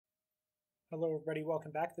Hello, everybody.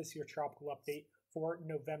 Welcome back. This is your tropical update for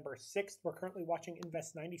November 6th. We're currently watching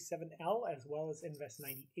Invest 97L as well as Invest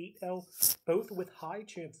 98L, both with high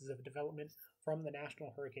chances of development from the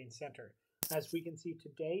National Hurricane Center. As we can see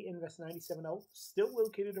today, Invest 97L still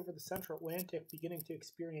located over the central Atlantic, beginning to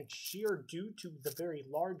experience shear due to the very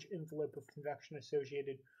large envelope of convection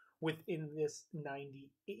associated within this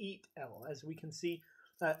 98L. As we can see,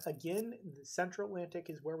 again, the central Atlantic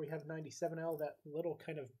is where we have 97L, that little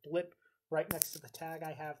kind of blip right next to the tag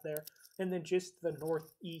I have there. And then just the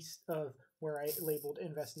northeast of where I labeled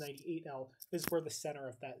Invest 98L is where the center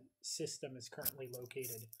of that system is currently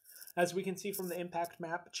located. As we can see from the impact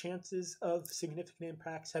map, chances of significant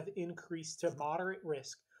impacts have increased to moderate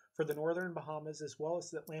risk for the northern Bahamas as well as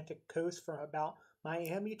the Atlantic coast from about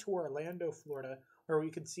Miami to Orlando, Florida, where we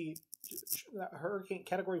can see hurricane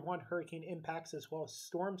Category 1 hurricane impacts as well as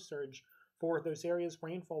storm surge for those areas.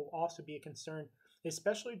 Rainfall will also be a concern,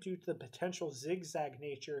 especially due to the potential zigzag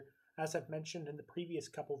nature, as I've mentioned in the previous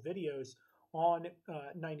couple videos on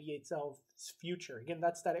 98L's future. Again,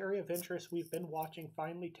 that's that area of interest we've been watching,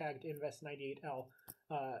 finally tagged Invest 98L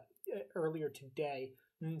earlier today.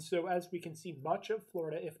 And so as we can see, much of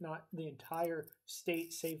Florida, if not the entire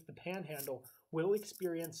state save the Panhandle, will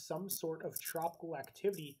experience some sort of tropical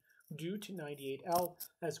activity due to 98L,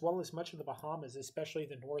 as well as much of the Bahamas, especially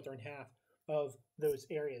the northern half of those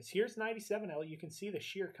areas. Here's 97L. You can see the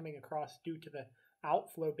shear coming across due to the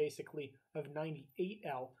outflow basically of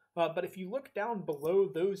 98L. But if you look down below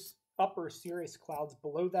those upper cirrus clouds,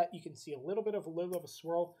 below that you can see a little bit of a low-level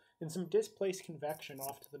swirl and some displaced convection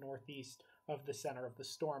off to the northeast of the center of the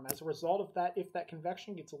storm. As a result of that, if that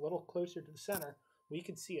convection gets a little closer to the center, we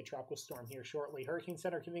could see a tropical storm here shortly. Hurricane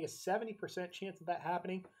Center giving a 70% chance of that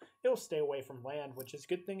happening. It'll stay away from land, which is a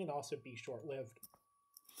good thing, and also be short-lived.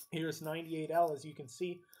 Here's 98L. As you can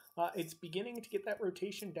see, it's beginning to get that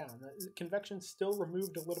rotation down. The convection's still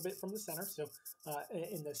removed a little bit from the center, so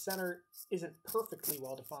and the center isn't perfectly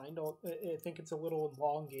well defined. I think it's a little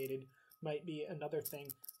elongated, might be another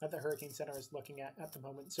thing that the Hurricane Center is looking at the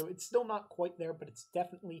moment. So it's still not quite there, but it's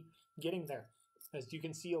definitely getting there. As you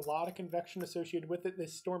can see, a lot of convection associated with it.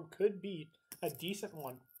 This storm could be a decent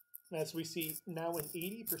one, as we see now an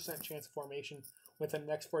 80% chance of formation within the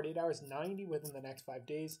next 48 hours, 90 within the next 5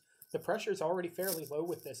 days. The pressure is already fairly low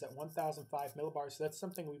with this at 1,005 millibars, so that's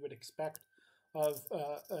something we would expect of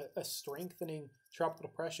a strengthening tropical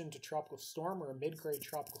depression to tropical storm or a mid-grade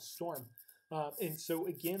tropical storm. And so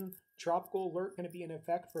again, tropical alert going to be in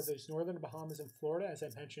effect for those northern Bahamas and Florida, as I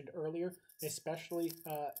mentioned earlier, especially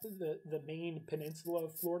the main peninsula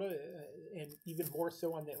of Florida, and even more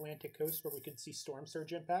so on the Atlantic coast where we could see storm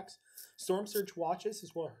surge impacts. Storm surge watches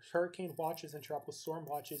as well as hurricane watches and tropical storm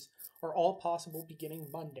watches are all possible beginning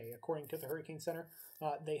Monday. According to the Hurricane Center,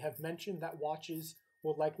 they have mentioned that watches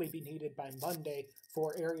will likely be needed by Monday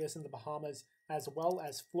for areas in the Bahamas as well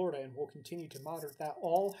as Florida, and we'll continue to monitor that.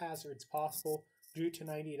 All hazards possible due to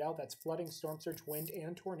 98L, that's flooding, storm surge, wind,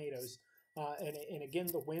 and tornadoes. And again,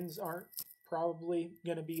 the winds aren't probably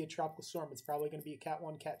going to be a tropical storm. It's probably going to be a Cat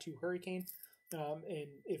 1, Cat 2 hurricane. And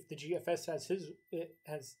if the GFS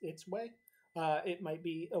has its way, it might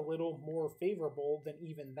be a little more favorable than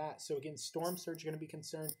even that. So again, storm surge going to be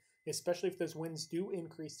concerned, especially if those winds do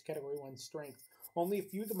increase to Category 1 strength. Only a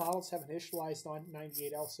few of the models have initialized on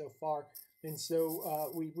 98L so far, and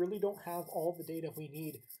so we really don't have all the data we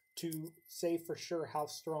need to say for sure how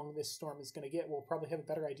strong this storm is going to get. We'll probably have a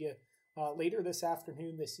better idea later this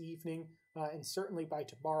afternoon, this evening, and certainly by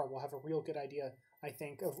tomorrow we'll have a real good idea, I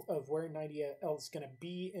think, of where 98L is going to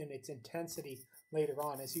be in its intensity later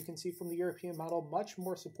on. As you can see from the European model, much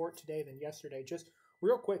more support today than yesterday. Just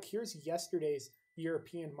real quick, here's yesterday's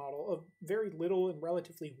European model of very little and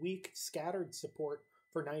relatively weak scattered support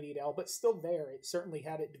for 98L, but still there. It certainly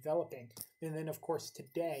had it developing. And then, of course,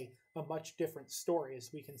 today, a much different story,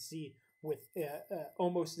 as we can see with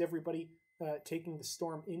almost everybody taking the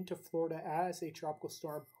storm into Florida as a tropical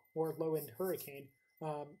storm or low-end hurricane,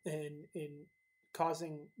 and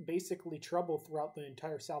causing basically trouble throughout the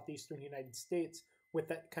entire southeastern United States with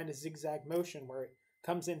that kind of zigzag motion where it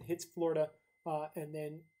comes in, hits Florida, and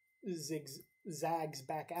then zigzags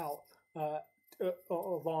back out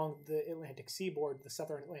along the Atlantic seaboard, the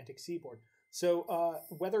southern Atlantic seaboard. So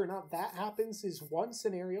whether or not that happens is one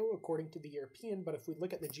scenario according to the European, but if we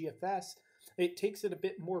look at the GFS, it takes it a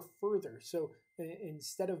bit more further. So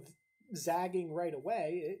instead of zagging right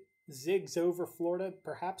away, it zigs over Florida,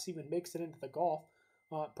 perhaps even makes it into the Gulf,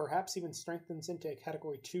 perhaps even strengthens into a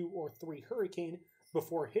Category 2 or 3 hurricane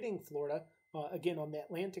before hitting Florida. Again, on the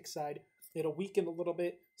Atlantic side, it'll weaken a little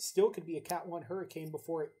bit, still could be a Cat 1 hurricane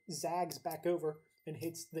before it zags back over and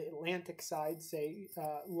hits the Atlantic side, say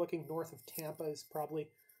looking north of Tampa is probably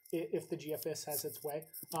if the GFS has its way,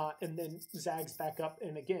 and then zags back up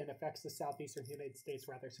and again affects the southeastern United States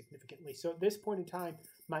rather significantly. So at this point in time,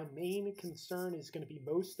 my main concern is going to be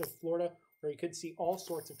most of Florida, where you could see all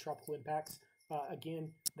sorts of tropical impacts.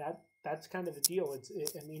 Again, that's kind of the deal.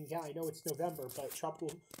 I mean, yeah, I know it's November, but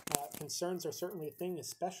tropical concerns are certainly a thing,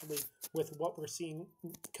 especially with what we're seeing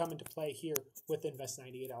come into play here with Invest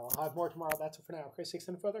 98L. I'll have more tomorrow. That's it for now. Chris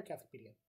Hickson for other Catholic Media.